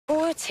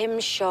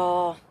Tim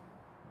Shaw.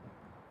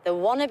 The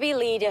wannabe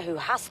leader who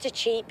has to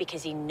cheat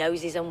because he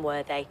knows he's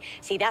unworthy.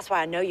 See, that's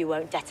why I know you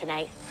won't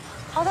detonate.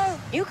 Although,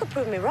 you could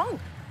prove me wrong.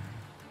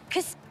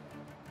 Because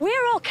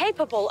we're all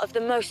capable of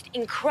the most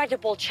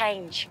incredible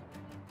change.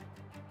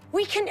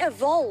 We can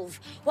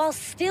evolve while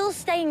still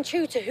staying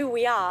true to who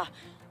we are.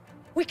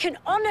 We can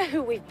honor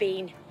who we've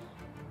been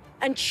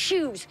and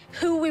choose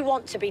who we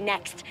want to be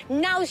next.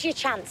 Now's your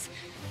chance.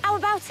 How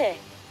about it?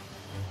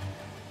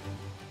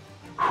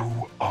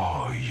 Who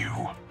are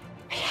you?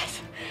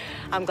 Yes,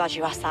 I'm glad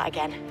you asked that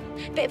again.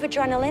 Bit of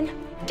adrenaline,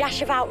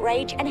 dash of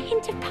outrage, and a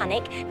hint of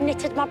panic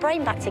knitted my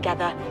brain back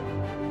together.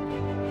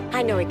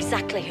 I know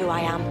exactly who I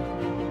am.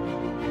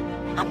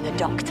 I'm the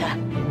Doctor.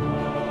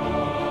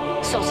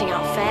 Sorting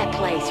out fair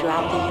play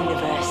throughout the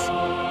universe.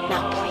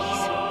 Now,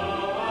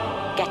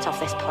 please, get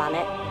off this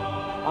planet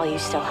while you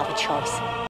still have a choice.